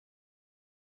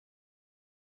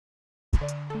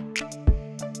Happy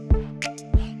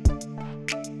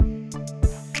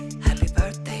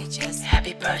birthday, Jess.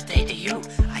 Happy birthday to you.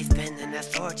 I've been in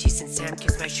authority since Sam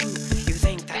kissed my shoe. You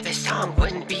think that this song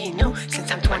wouldn't be new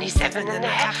since I'm 27 and a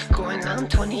half, going on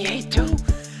 28 too.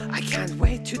 I can't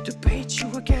wait to debate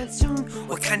you again soon.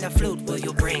 What kind of flute will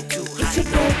you bring to? It's your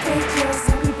birthday, Jess.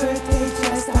 Happy birthday,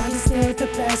 Jess. Are you still the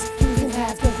best? You can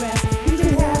have the rest. You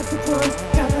can have the crumbs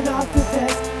coming off your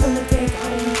vest from the cake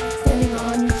I eat standing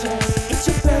on your chest. It's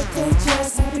your birthday,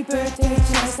 Jess. Happy birthday,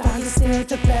 Jess. Are you still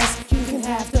the best? You can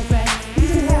have the rest. You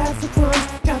can have the crumbs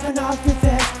coming off your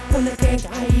vest from the cake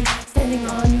I eat standing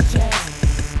on your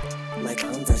chest. My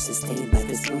Converse is stained by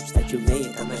the smooch that you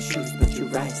laid on my shoes, but you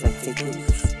rise like fake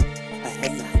news. A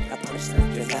headline, a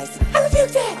punchline, your lifeline. I rebuke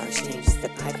that. Ours changes the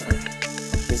pipeline,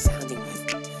 resounding with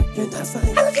you're not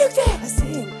fine. I rebuke that. A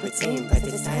saying, retained by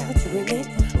the desire to remain.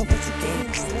 But what you gain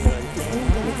is the one thing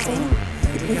and insane.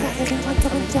 We got everyone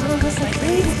coming down just like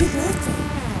rain. Happy birthday.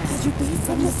 How'd you be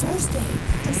from the first day?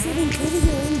 I'm sitting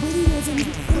prettier and wittier than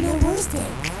you on the worst day.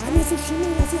 I made some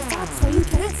shimmy as your thoughts, so you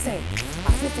can't say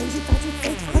all the things you thought you'd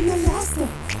say on the last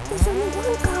day. There's only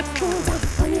one cloud going down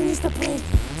on your knees to play.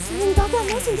 Saying, dog, I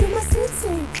listen, you must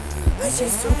sing. I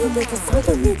just hope you make a song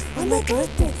to me on my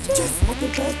birthday. Just happy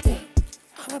birthday.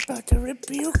 I'm about to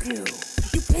rebuke you.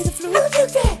 You play the flute. I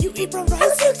rebuke that. You eat brown rice. I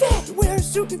rebuke that. You wear a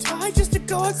suit and tie just to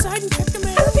go outside and check the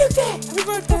mail. I rebuke that. Happy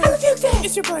birthday. I rebuke that.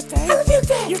 It's your birthday. I rebuke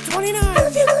that. You're 29. I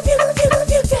rebuke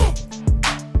that.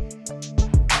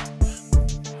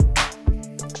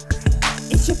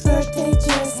 It's your birthday,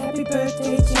 Jess. Happy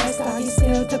birthday, Jess. Are you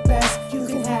still the best? You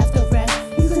can have the rest.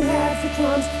 You can have the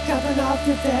crumbs dropping off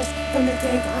your vest from the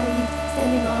cake I eat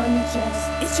standing on your chest.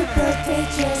 It's your birthday,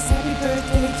 Jess. Happy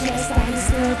birthday, Jess. Are you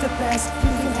still the best?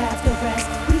 You can have the rest.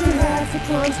 You can have the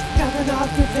crumbs dropping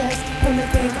off your vest from the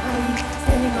cake I eat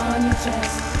standing on your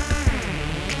chest.